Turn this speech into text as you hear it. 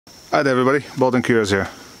Hi there everybody, Bald&curious here.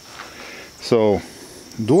 So,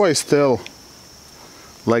 do I still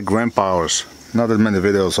like gram powers? Not that many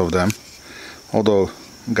videos of them. Although,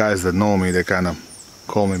 guys that know me, they kind of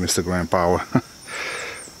call me Mr. Gram Power.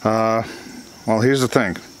 Well, here's the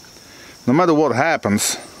thing. No matter what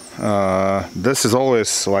happens, this is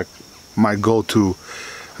always like my go-to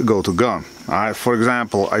gun. For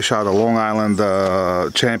example, I shot a Long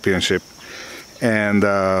Island championship, and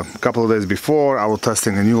a couple of days before I was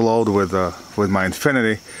testing a new load with my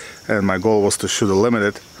Infinity, and my goal was to shoot a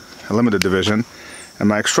limited division, and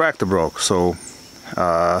my extractor broke, so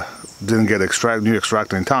didn't get new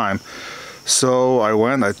extractor in time. So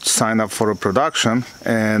I signed up for a production,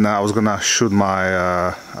 and I was gonna shoot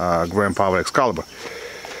my Gram Power Excalibur.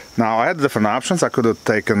 Now I had different options. I could have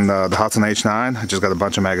taken the Hudson H9. I just got a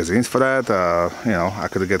bunch of magazines for that. You know, I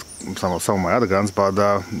could have get some of my other guns, but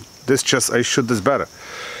I shoot this better.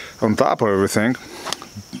 On top of everything,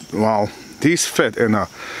 well, these fit in a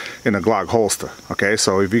Glock holster. Okay,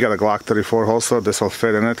 so if you got a Glock 34 holster, this will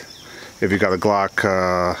fit in it. If you got a Glock,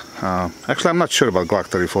 actually I'm not sure about Glock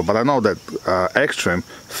 34, but I know that Extreme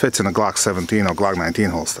fits in a Glock 17 or Glock 19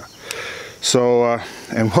 holster. So,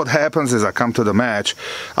 and what happens is I come to the match.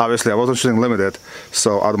 Obviously I wasn't shooting limited,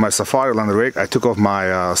 so out of my Safariland rig I took off my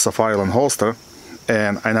Safariland holster,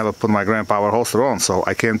 and I never put my Gram Power holster on. So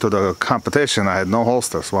I came to the competition, I had no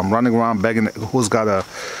holster, so I'm running around begging who's got a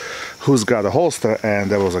holster, and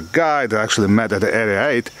there was a guy that actually met at the Area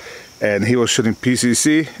 8, and he was shooting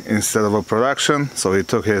PCC instead of a production, so he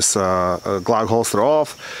took his Glock holster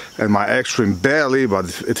off, and my Extreme barely, but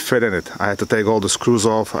it fit in it. I had to take all the screws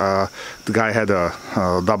off. The guy had a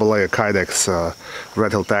double-layer Kydex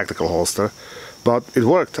Red Hill tactical holster, but it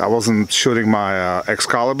worked. I wasn't shooting my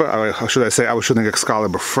Excalibur, or should I say I was shooting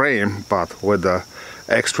Excalibur frame, but with the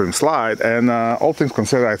Extreme slide, and all things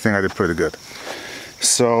considered, I think I did pretty good.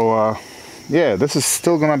 So yeah, this is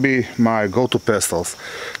still gonna be my go-to pistols.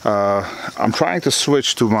 I'm trying to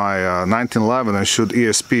switch to my 1911 and shoot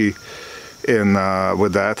ESP in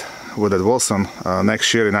with that Wilson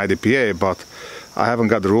next year in IDPA, but I haven't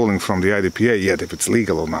got the ruling from the IDPA yet if it's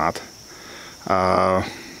legal or not.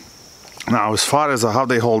 Now, as far as how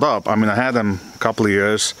they hold up, I mean, I had them a couple of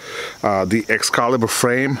years. The Excalibur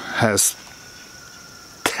frame has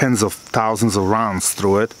tens of thousands of rounds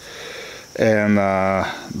through it, and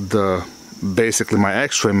basically my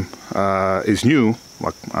Extreme is new,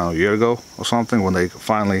 like I don't know, a year ago or something, when they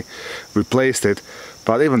finally replaced it,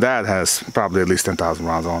 but even that has probably at least 10,000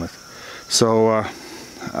 rounds on it. So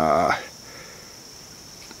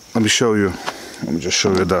let me just show you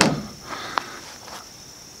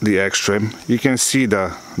the Extreme. You can see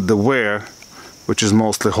the wear, which is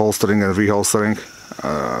mostly holstering and reholstering,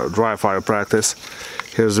 dry fire practice.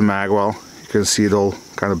 Here's the mag well. You can see it all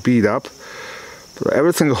kind of beat up.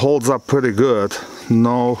 Everything holds up pretty good.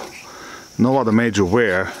 No other major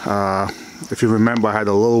wear. If you remember, I had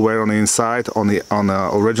a little wear on the inside on the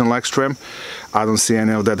original Extreme. I don't see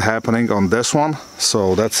any of that happening on this one,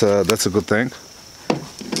 so that's a good thing.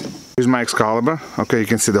 Here's my Excalibur. Okay, you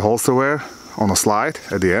can see the holster wear on a slide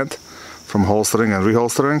at the end from holstering and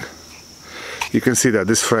reholstering. You can see that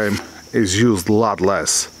this frame is used a lot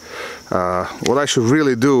less. What I should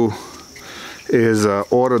really do is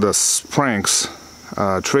order the springs,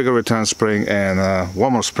 trigger return spring and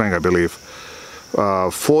one more spring, I believe,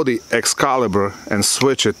 for the Excalibur, and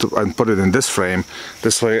switch it and put it in this frame.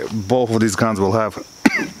 This way both of these guns will have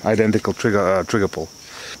identical trigger pull.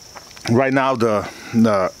 Right now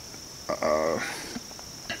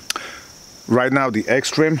the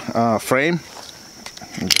Extreme frame,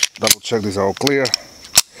 just double check these are all clear,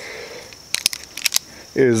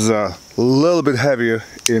 is a little bit heavier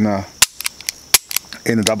in a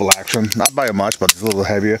double action, not by much, but it's a little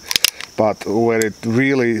heavier. But where it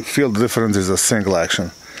really feels the difference is a single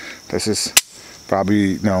action. This is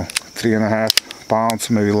probably, you know, 3.5 pounds,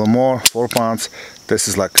 maybe a little more, 4 pounds. This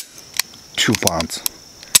is like 2 pounds,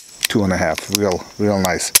 2.5, real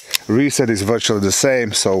nice. Reset is virtually the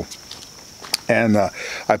same. So, and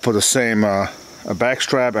I put the same a back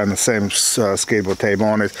strap and the same skateboard tape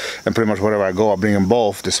on it, and pretty much wherever I go I bring them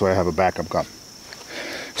both. This way I have a backup gun.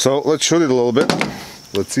 So let's shoot it a little bit.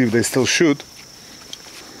 Let's see if they still shoot.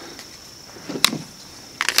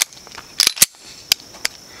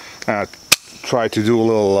 Try to do a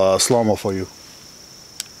little slow-mo for you.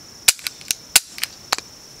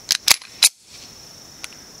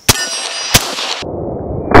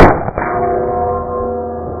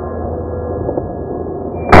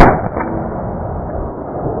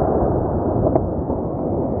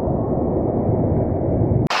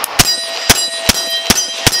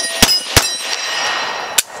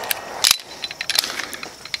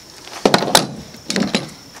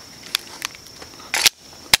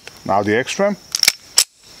 Now the extreme.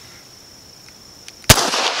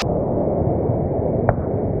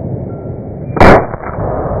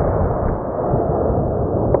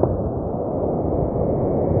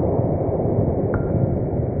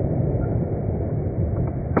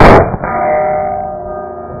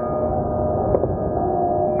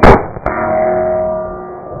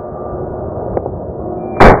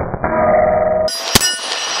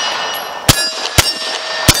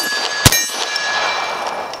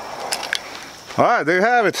 Alright, there you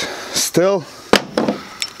have it. Still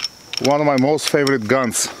one of my most favorite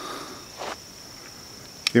guns.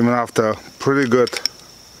 Even after pretty good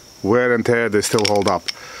wear and tear, they still hold up.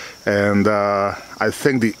 And I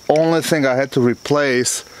think the only thing I had to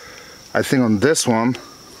replace, I think on this one,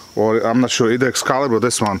 or I'm not sure, either Excalibur or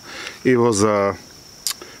this one, it was a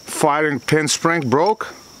firing pin spring broke,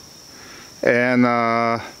 and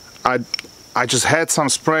I just had some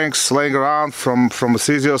springs laying around from a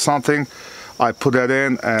CZ or something. I put that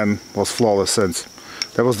in and was flawless since.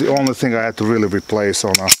 That was the only thing I had to really replace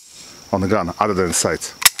on the gun, other than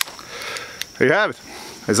sights. There you have it.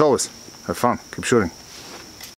 As always, have fun, keep shooting.